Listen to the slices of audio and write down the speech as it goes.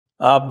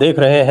आप देख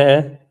रहे हैं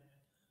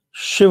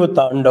शिव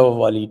तांडव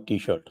वाली टी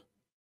शर्ट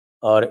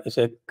और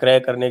इसे क्रय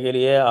करने के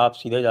लिए आप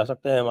सीधे जा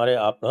सकते हैं हमारे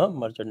आप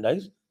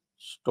मर्चेंडाइज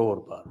स्टोर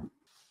पर।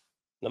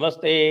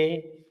 नमस्ते,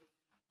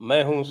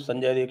 मैं हूं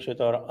संजय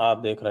दीक्षित और आप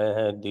देख रहे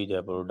हैं दी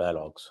जयपुर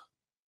डायलॉग्स।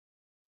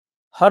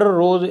 हर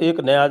रोज एक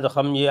नया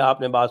जख्म, ये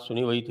आपने बात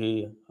सुनी हुई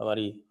थी।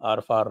 हमारी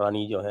आरफार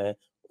रानी जो है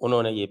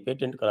उन्होंने ये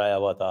पेटेंट कराया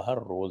हुआ था, हर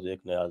रोज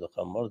एक नया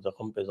जख्म, और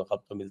जख्म पे जख्म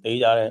तो मिलते ही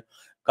जा रहे हैं।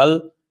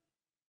 कल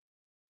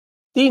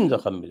 3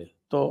 जख्म मिले,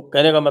 तो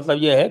कहने का मतलब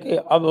ये है कि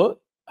अब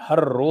हर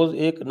रोज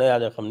एक नया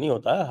जख्म नहीं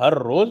होता है, हर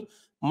रोज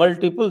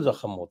मल्टीपल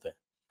जख्म होते हैं।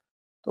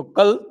 तो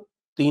कल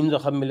 3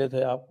 जख्म मिले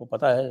थे, आपको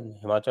पता है,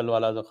 हिमाचल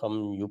वाला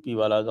जख्म, यूपी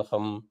वाला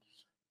जख्म,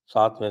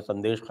 साथ में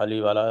संदेश खाली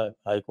वाला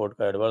हाई कोर्ट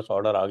का एडवर्स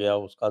ऑर्डर आ गया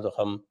उसका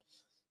जख्म।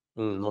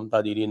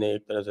 ममता दीदी ने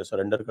एक तरह से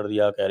सरेंडर कर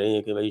दिया, कह रही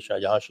है कि भाई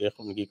शाहजहां शेख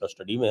उनकी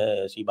कस्टडी में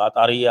है, ऐसी बात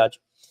आ रही है आज।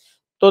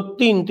 तो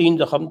 3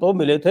 जख्म तो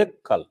मिले थे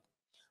कल,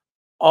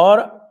 और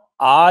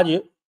आज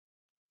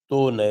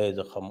 2 नए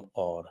जख्म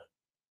और।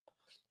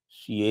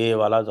 सीएए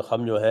वाला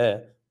जख्म जो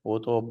है वो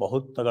तो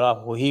बहुत तगड़ा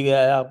हो ही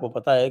गया है। आपको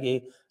पता है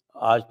कि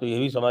आज तो ये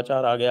भी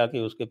समाचार आ गया कि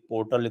उसके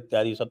पोर्टल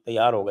इत्यादि सब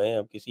तैयार हो गए हैं,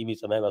 अब किसी भी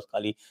समय बस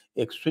खाली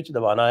एक स्विच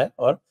दबाना है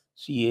और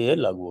सीएए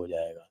लागू हो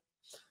जाएगा।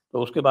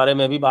 तो उसके बारे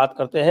में भी बात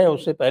करते हैं।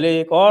 उससे पहले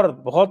एक और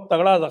बहुत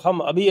तगड़ा जख्म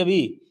अभी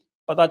अभी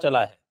पता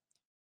चला है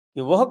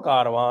कि वह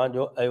कारवां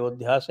जो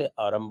अयोध्या से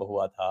आरंभ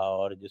हुआ था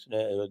और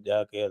जिसने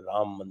अयोध्या के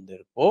राम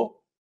मंदिर को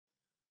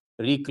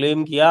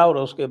रिक्लेम किया, और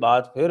उसके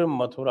बाद फिर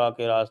मथुरा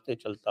के रास्ते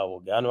चलता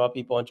वो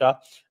ज्ञानवापी पहुंचा,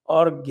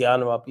 और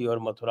ज्ञानवापी और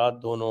मथुरा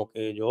दोनों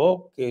के जो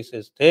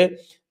केसेस थे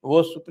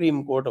वो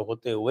सुप्रीम कोर्ट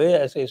होते हुए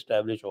ऐसे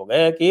इस्टेब्लिश हो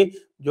गए कि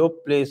जो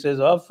प्लेसेस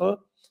ऑफ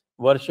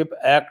वर्शिप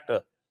एक्ट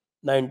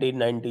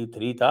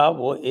 1993 था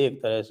वो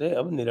एक तरह से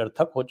अब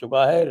निरर्थक हो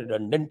चुका है,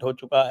 रिडंडेंट हो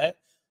चुका है,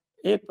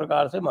 एक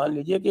प्रकार से मान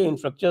लीजिए कि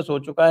इनफ्रक्चर्स हो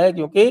चुका है,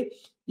 क्योंकि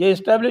ये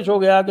इस्टेब्लिश हो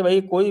गया कि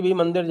भाई कोई भी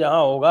मंदिर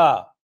जहां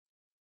होगा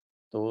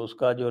तो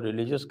उसका जो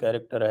रिलीजियस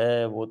कैरेक्टर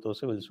है वो तो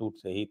सिविल सूट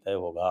से ही तय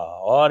होगा।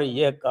 और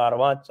यह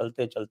कारवां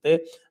चलते चलते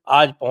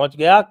आज पहुंच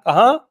गया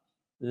कहाँ?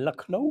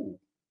 लखनऊ।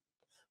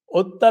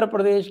 उत्तर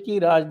प्रदेश की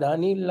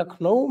राजधानी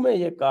लखनऊ में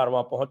ये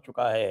कारवां पहुंच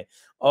चुका है,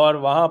 और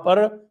वहां पर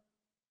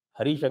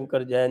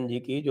हरिशंकर जैन जी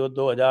की जो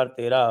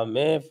 2013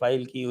 में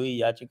फाइल की हुई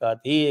याचिका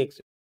थी, एक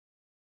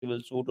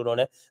सिविल सूट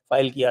उन्होंने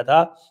फाइल किया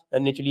था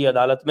निचली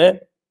अदालत में,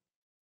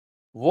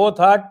 वो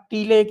था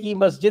टीले की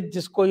मस्जिद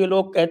जिसको ये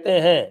लोग कहते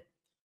हैं,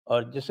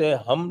 और जिसे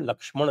हम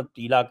लक्ष्मण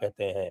टीला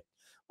कहते हैं।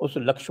 उस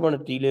लक्ष्मण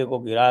टीले को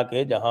गिरा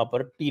के जहां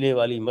पर टीले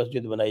वाली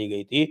मस्जिद बनाई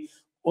गई थी,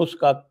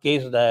 उसका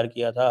केस दायर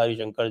किया था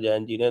हरिशंकर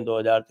जैन जी ने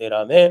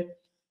 2013 में।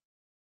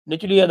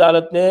 निचली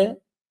अदालत ने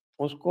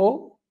उसको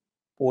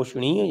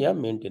पोषणीय या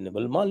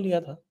मेंटेनेबल मान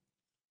लिया था।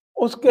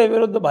 उसके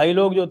विरुद्ध भाई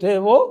लोग जो थे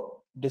वो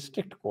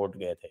डिस्ट्रिक्ट कोर्ट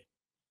गए थे।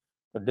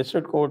 तो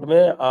डिस्ट्रिक्ट कोर्ट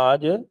में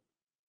आज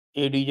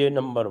एडीजे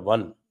नंबर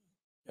 1,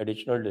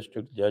 एडिशनल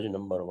डिस्ट्रिक्ट जज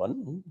नंबर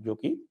 1, जो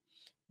कि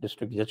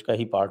डिस्ट्रिक्ट जज का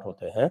ही पार्ट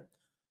होते हैं,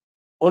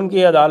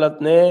 उनकी अदालत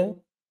ने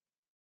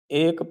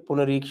एक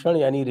पुनरीक्षण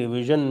यानी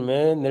रिवीजन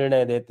में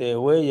निर्णय देते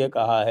हुए ये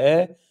कहा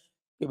है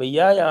कि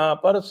भैया यहाँ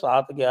पर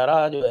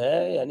 7/11 जो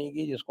है, यानी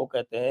कि जिसको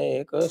कहते हैं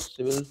एक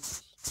सिविल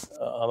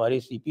हमारी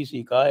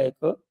सीपीसी का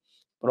एक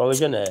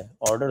प्रोविजन है,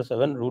 ऑर्डर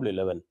 7 रूल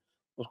 11,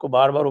 उसको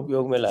बार बार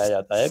उपयोग में लाया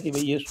जाता है कि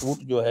भाई ये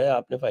सूट जो है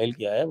आपने फाइल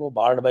किया है वो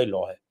बार्ड बाय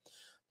लॉ है।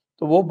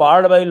 तो वो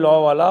बार्ड बाय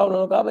लॉ वाला,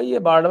 उन्होंने कहा भाई ये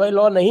बार्ड बाय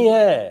लॉ नहीं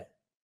है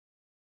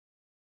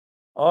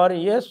और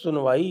ये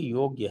सुनवाई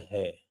योग्य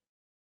है।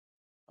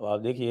 अब आप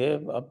देखिए,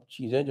 अब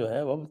चीज़ें जो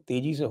हैं वो अब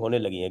तेज़ी से होने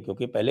लगी हैं,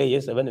 क्योंकि पहले ये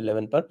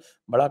 7/11 पर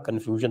बड़ा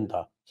कन्फ्यूजन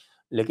था।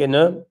 लेकिन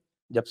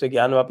जब से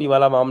ज्ञानवापी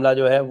वाला मामला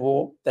जो है वो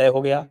तय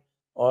हो गया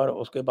और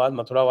उसके बाद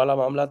मथुरा वाला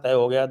मामला तय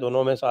हो गया,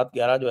 दोनों में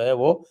 7/11 जो है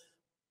वो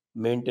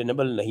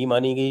मेंटेनेबल नहीं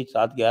मानी गई,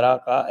 7/11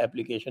 का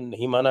एप्लीकेशन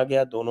नहीं माना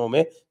गया, दोनों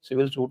में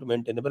सिविल सूट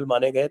मेंटेनेबल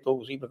माने गए। तो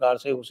उसी प्रकार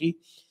से उसी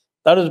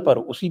तर्ज पर,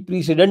 उसी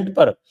प्रीसिडेंट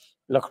पर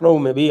लखनऊ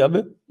में भी अब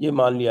ये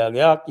मान लिया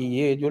गया कि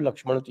ये जो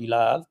लक्ष्मण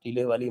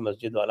टीले वाली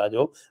मस्जिद वाला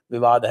जो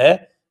विवाद है,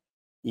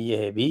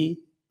 यह भी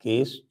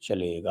केस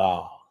चलेगा।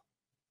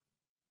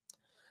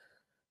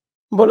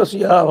 बोलो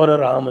सियावर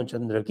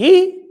रामचंद्र की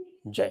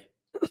जय।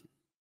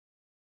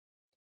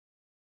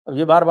 अब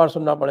ये बार बार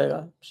सुनना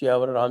पड़ेगा,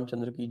 सियावर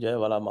रामचंद्र की जय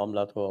वाला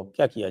मामला, तो अब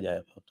क्या किया जाए।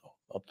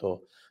 अब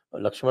तो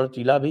लक्ष्मण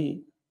टीला भी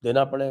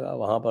देना पड़ेगा।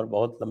 वहां पर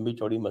बहुत लंबी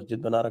चौड़ी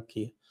मस्जिद बना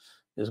रखी है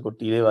जिसको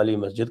टीले वाली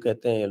मस्जिद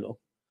कहते हैं ये लोग।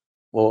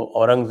 वो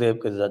औरंगजेब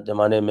के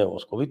ज़माने में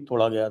उसको भी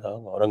तोड़ा गया था।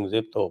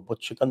 औरंगजेब तो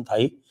बुत शिकन था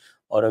ही।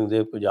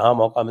 औरंगजेब को जहाँ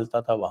मौका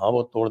मिलता था वहाँ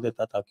वो तोड़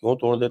देता था। क्यों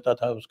तोड़ देता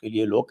था? उसके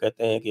लिए लोग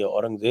कहते हैं कि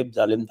औरंगजेब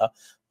जालिम था।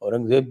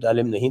 औरंगजेब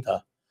जालिम नहीं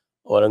था।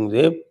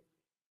 औरंगजेब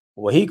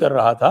वही कर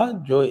रहा था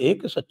जो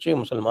एक सच्चे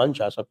मुसलमान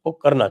शासक को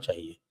करना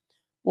चाहिए,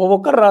 वो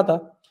कर रहा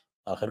था।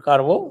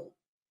 आखिरकार वो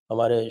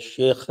हमारे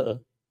शेख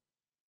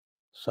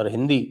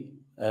सरहिंदी,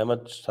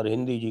 अहमद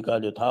सरहिंदी जी का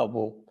जो था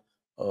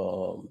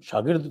वो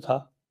शागिर्द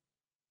था।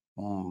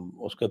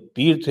 उसके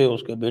पीर थे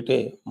उसके बेटे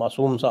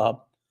मासूम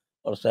साहब,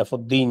 और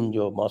सैफुद्दीन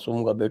जो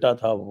मासूम का बेटा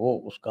था वो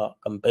उसका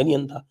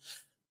कंपेनियन था।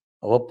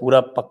 वो पूरा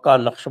पक्का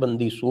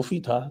नक्शबंदी सूफी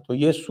था। तो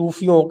ये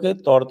सूफियों के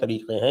तौर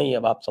तरीके हैं, ये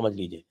अब आप समझ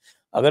लीजिए।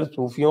 अगर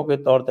सूफियों के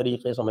तौर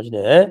तरीके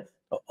समझने हैं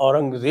तो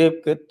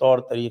औरंगजेब के तौर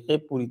तरीके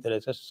पूरी तरह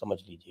से समझ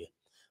लीजिए।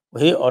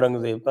 वही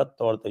औरंगजेब का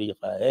तौर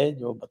तरीका है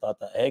जो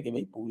बताता है कि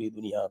भाई पूरी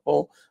दुनिया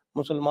को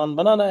मुसलमान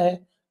बनाना है,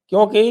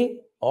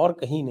 क्योंकि और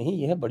कहीं नहीं,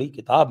 यह बड़ी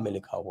किताब में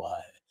लिखा हुआ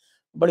है।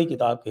 बड़ी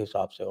किताब के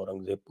हिसाब से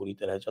औरंगजेब पूरी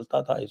तरह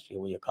चलता था, इसलिए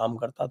वो ये काम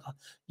करता था।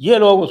 ये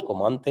लोग उसको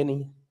मानते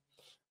नहीं हैं,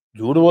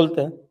 झूठ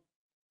बोलते हैं।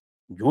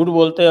 झूठ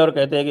बोलते हैं और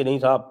कहते हैं कि नहीं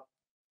साहब,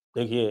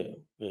 देखिए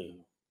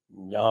कि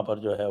यहाँ पर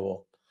जो है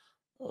वो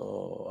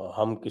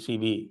हम किसी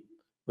भी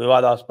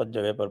विवादास्पद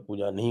जगह पर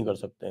पूजा नहीं कर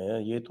सकते हैं।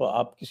 ये तो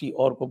आप किसी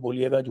और को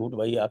बोलिएगा झूठ,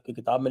 भाई आपकी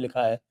किताब में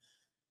लिखा है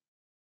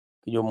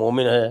कि जो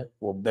मोमिन है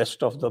वो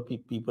बेस्ट ऑफ द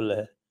पीपल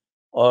है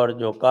और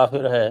जो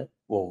काफिर है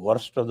वो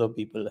वर्स्ट ऑफ द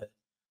पीपल है।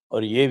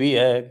 और ये भी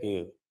है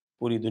कि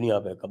पूरी दुनिया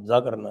पे कब्जा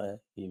करना है,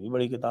 ये भी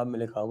बड़ी किताब में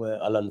लिखा हुआ है,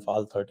 अल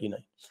अनफाल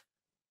 39।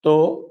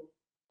 तो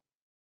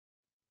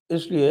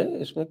इसलिए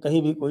इसमें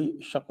कहीं भी कोई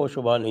शक व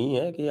शुबा नहीं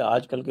है कि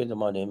आजकल के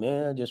ज़माने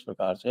में जिस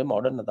प्रकार से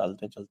मॉडर्न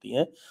अदालतें चलती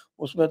हैं,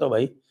 उसमें तो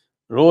भाई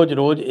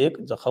रोज़-रोज़ एक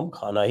ज़ख़म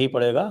खाना ही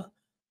पड़ेगा।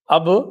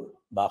 अब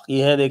बाकी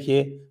है,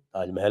 देखिए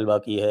ताजमहल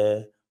बाकी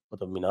है,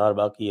 कुतुब मीनार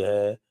बाकी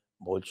है,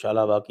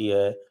 भोजशाला बाकी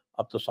है।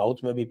 अब तो साउथ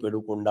में भी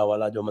पेडुकोंडा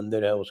वाला जो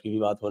मंदिर है उसकी भी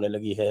बात होने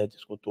लगी है,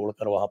 जिसको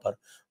तोड़कर वहाँ पर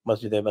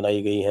मस्जिदें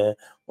बनाई गई हैं।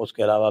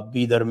 उसके अलावा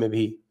बीदर में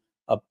भी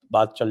अब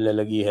बात चलने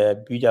लगी है,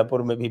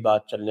 बीजापुर में भी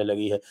बात चलने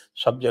लगी है।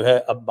 सब जगह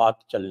अब बात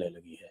चलने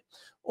लगी है।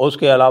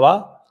 उसके अलावा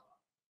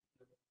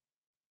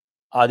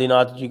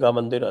आदिनाथ जी का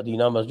मंदिर,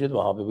 अदीना मस्जिद,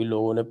 वहाँ पे भी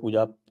लोगों ने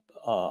पूजा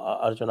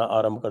अर्चना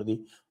आरंभ कर दी।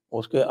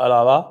 उसके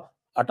अलावा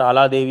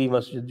अटाला देवी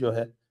मस्जिद जो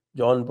है,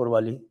 जौनपुर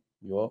वाली,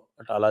 जो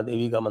अटाला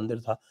देवी का मंदिर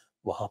था,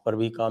 वहाँ पर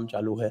भी काम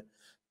चालू है।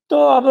 तो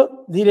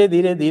अब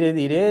धीरे-धीरे,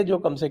 धीरे-धीरे जो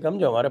कम से कम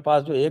जो हमारे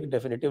पास जो एक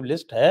डेफिनिटिव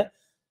लिस्ट है,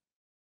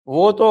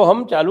 वो तो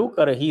हम चालू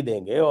कर ही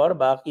देंगे और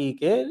बाकी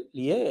के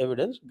लिए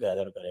एविडेंस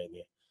गैदर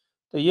करेंगे।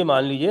 तो ये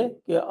मान लीजिए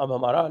कि अब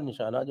हमारा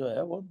निशाना जो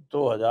है वो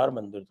 2000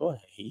 मंदिर तो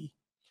है ही।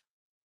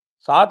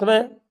 साथ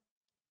में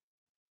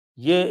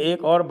ये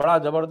एक और बड़ा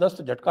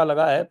ज़बरदस्त झटका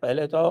लगा है।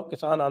 पहले तो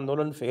किसान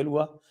आंदोलन फ़ेल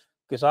हुआ।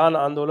 किसान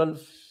आंदोलन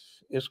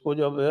इसको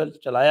जब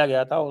चलाया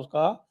गया था,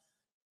 उसका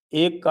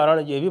एक कारण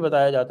ये भी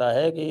बताया जाता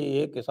है कि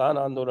ये किसान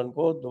आंदोलन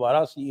को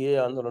दोबारा सीएए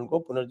आंदोलन को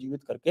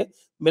पुनर्जीवित करके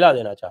मिला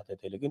देना चाहते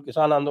थे, लेकिन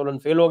किसान आंदोलन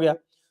फ़ेल हो गया।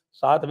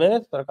 साथ में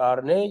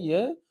सरकार ने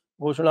ये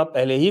घोषणा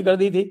पहले ही कर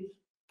दी थी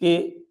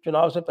कि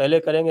चुनाव से पहले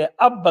करेंगे।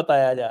 अब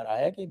बताया जा रहा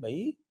है कि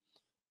भई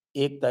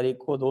 1 तारीख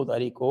को, 2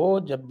 तारीख को,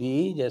 जब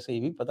भी जैसे ही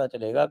भी पता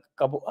चलेगा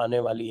कब आने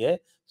वाली है,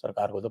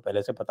 सरकार को तो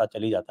पहले से पता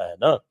चल ही जाता है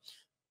ना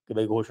कि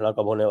भई घोषणा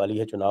कब होने वाली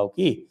है चुनाव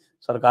की।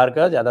 सरकार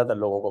का ज़्यादातर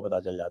लोगों को पता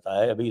चल जाता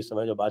है। अभी इस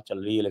समय जो बात चल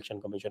रही है इलेक्शन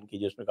कमीशन की,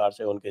 जिस प्रकार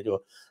से उनके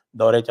जो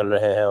दौरे चल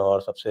रहे हैं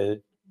और सबसे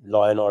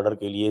लॉ एंड ऑर्डर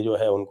के लिए जो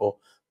है उनको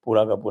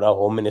पूरा का पूरा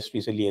होम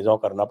मिनिस्ट्री से लिएज़ॉन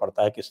करना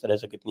पड़ता है, किस तरह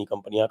से कितनी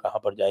कंपनियाँ कहाँ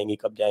पर जाएँगी,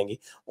 कब जाएँगी,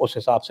 उस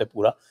हिसाब से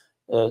पूरा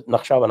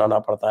नक्शा बनाना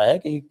पड़ता है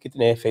कि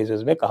कितने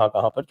फ़ेज़ेज़ में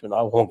कहाँ-कहाँ पर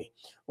चुनाव होंगे।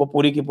 वो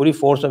पूरी की पूरी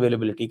फ़ोर्स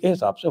अवेलेबिलिटी के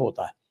हिसाब से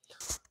होता है।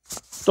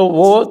 तो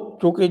वो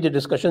चूँकि जो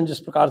डिस्कशन जिस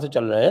प्रकार से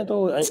चल रहे हैं,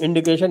 तो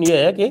इंडिकेशन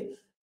ये है कि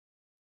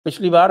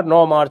पिछली बार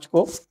 9 मार्च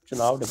को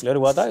चुनाव डिक्लेयर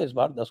हुआ था, इस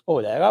बार 10 को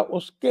हो जाएगा।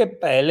 उसके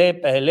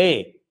पहले-पहले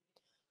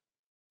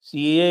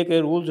सीएए के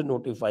रूल्स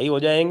नोटिफ़ाई हो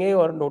जाएँगे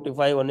और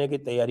नोटिफ़ाई होने की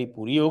तैयारी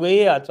पूरी हो गई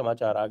है। आज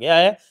समाचार आ गया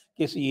है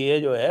कि सीएए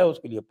जो है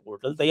उसके लिए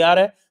पोर्टल तैयार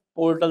है।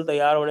 पोर्टल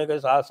तैयार होने के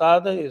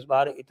साथ-साथ इस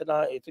बार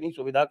इतनी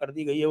सुविधा कर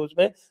दी गई है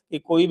उसमें कि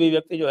कोई भी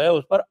व्यक्ति जो है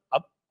उस पर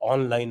अब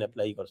ऑनलाइन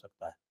अप्लाई कर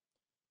सकता है।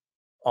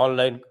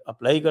 ऑनलाइन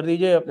अप्लाई कर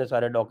दीजिए, अपने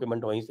सारे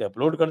डॉक्यूमेंट वहीं से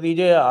अपलोड कर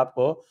दीजिए।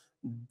 आपको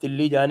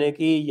दिल्ली जाने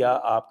की या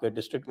आपके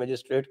डिस्ट्रिक्ट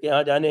मजिस्ट्रेट के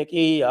यहाँ जाने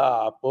की या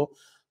आपको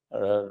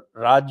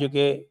राज्य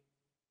के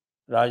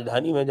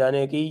राजधानी में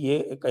जाने की,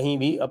 ये कहीं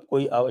भी अब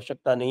कोई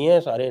आवश्यकता नहीं है।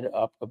 सारे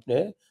आप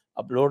अपने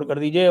अपलोड कर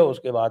दीजिए।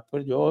 उसके बाद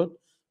फिर जो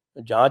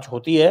जाँच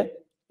होती है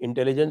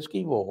इंटेलिजेंस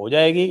की, वो हो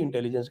जाएगी।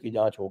 इंटेलिजेंस की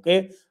जाँच होके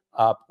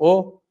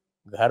आपको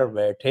घर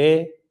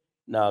बैठे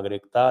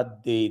नागरिकता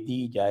दे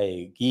दी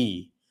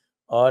जाएगी।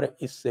 और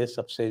इससे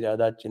सबसे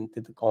ज़्यादा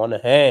चिंतित कौन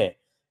है?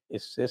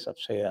 इससे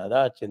सबसे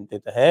ज़्यादा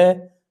चिंतित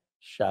हैं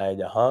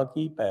शाहजहाँ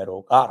की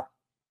पैरोकार।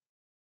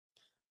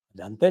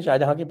 जानते हैं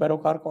शाहजहाँ की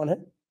पैरोकार कौन है?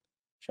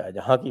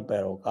 शाहजहाँ की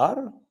पैरोकार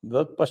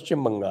वो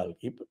पश्चिम बंगाल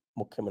की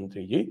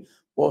मुख्यमंत्री जी,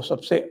 वो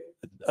सबसे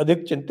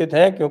अधिक चिंतित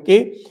हैं, क्योंकि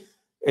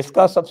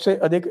इसका सबसे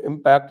अधिक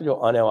इम्पैक्ट जो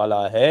आने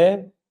वाला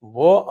है,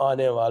 वो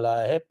आने वाला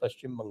है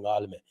पश्चिम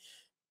बंगाल में।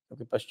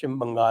 क्योंकि पश्चिम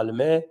बंगाल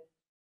में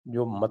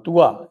जो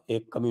मतुआ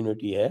एक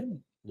कम्युनिटी है,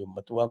 जो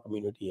मतुआ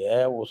कम्युनिटी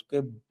है, उसके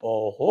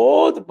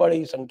बहुत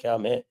बड़ी संख्या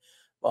में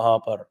वहाँ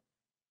पर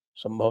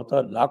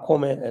संभवतः लाखों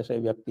में ऐसे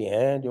व्यक्ति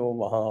हैं जो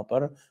वहाँ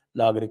पर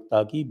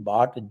नागरिकता की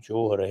बाट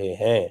जोह रहे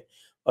हैं।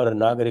 और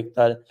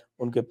नागरिकता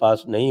उनके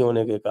पास नहीं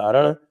होने के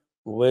कारण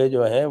वे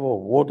जो हैं वो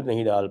वोट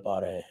नहीं डाल पा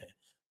रहे हैं।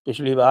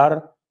 पिछली बार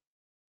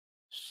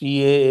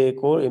सीएए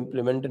को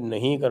इम्प्लीमेंट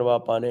नहीं करवा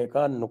पाने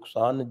का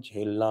नुकसान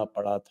झेलना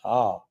पड़ा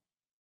था।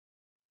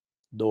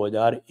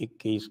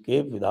 2021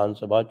 के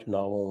विधानसभा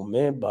चुनावों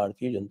में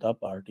भारतीय जनता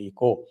पार्टी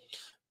को।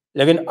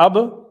 लेकिन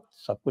अब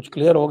सब कुछ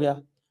क्लियर हो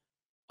गया।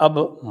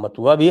 अब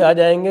मतुआ भी आ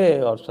जाएंगे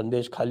और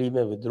संदेश खाली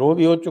में विद्रोह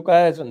भी हो चुका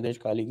है। संदेश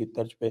खाली की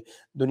तर्ज पे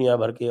दुनिया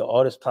भर के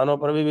और स्थानों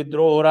पर भी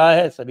विद्रोह हो रहा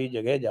है। सभी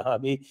जगह जहां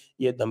भी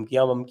ये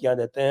धमकियां वमकियां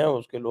देते हैं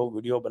उसके लोग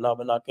वीडियो बना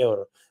बना के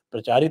और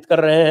प्रचारित कर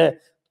रहे हैं।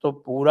 तो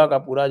पूरा का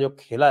पूरा जो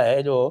खेला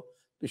है, जो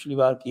पिछली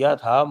बार किया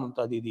था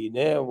ममता दीदी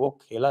ने, वो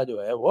खेला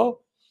जो है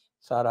वो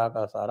सारा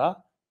का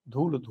सारा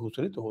धूल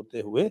धूसरित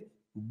होते हुए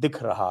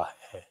दिख रहा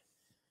है।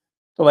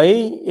 तो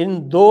भाई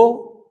इन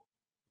दो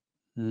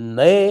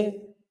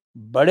नए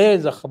बड़े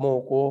जख्मों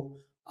को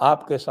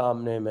आपके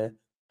सामने मैं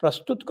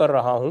प्रस्तुत कर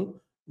रहा हूं,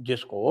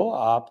 जिसको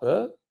आप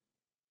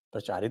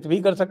प्रचारित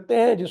भी कर सकते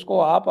हैं, जिसको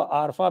आप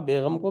आरफा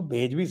बेगम को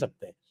भेज भी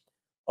सकते हैं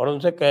और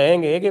उनसे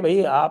कहेंगे कि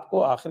भाई आपको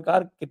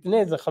आखिरकार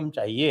कितने जख्म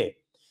चाहिए,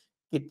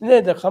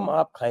 कितने जख्म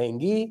आप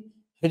खाएंगी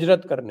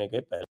हिजरत करने के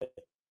पहले।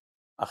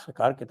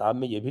 आखिरकार किताब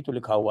में ये भी तो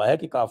लिखा हुआ है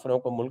कि काफिरों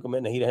को मुल्क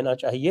में नहीं रहना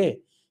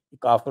चाहिए।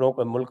 काफिरों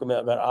के मुल्क में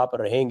अगर आप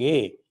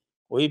रहेंगे,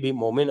 कोई भी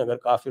मोमिन अगर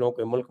काफिरों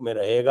के मुल्क में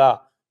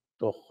रहेगा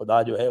तो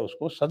खुदा जो है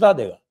उसको सजा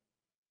देगा।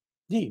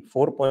 जी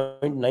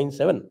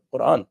 4.97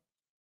 कुरान।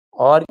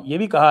 और ये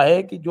भी कहा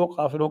है कि जो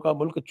काफिरों का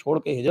मुल्क छोड़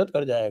के हिजरत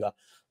कर जाएगा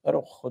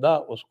और खुदा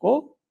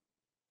उसको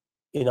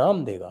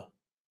इनाम देगा।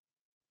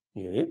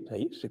 ये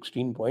सही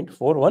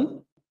 16.41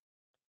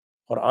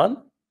 कुरान।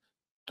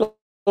 तो,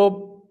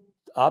 तो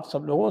आप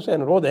सब लोगों से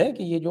अनुरोध है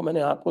कि ये जो मैंने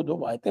आपको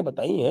दो आयतें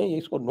बताई हैं ये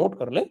इसको नोट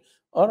कर लें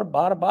और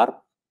बार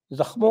बार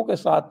जख्मों के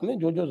साथ में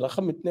जो जो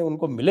जख्म इतने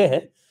उनको मिले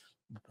हैं,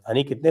 पता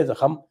नहीं कितने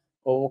जख्म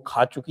वो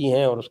खा चुकी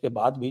हैं और उसके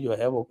बाद भी जो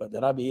है वो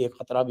जरा भी एक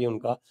खतरा भी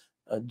उनका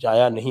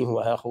जाया नहीं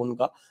हुआ है खून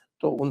का।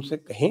 तो उनसे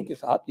कहें कि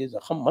साहब ये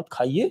जख्म मत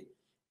खाइए,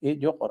 ये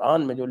जो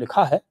कुरान में जो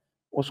लिखा है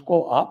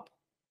उसको आप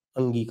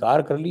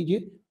अंगीकार कर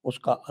लीजिए,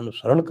 उसका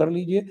अनुसरण कर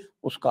लीजिए,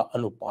 उसका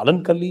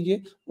अनुपालन कर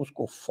लीजिए,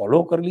 उसको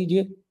फॉलो कर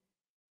लीजिए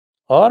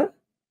और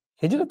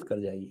हिजरत कर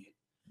जाइए।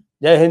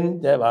 जय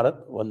हिंद, जय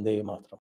भारत, वंदे मातरम।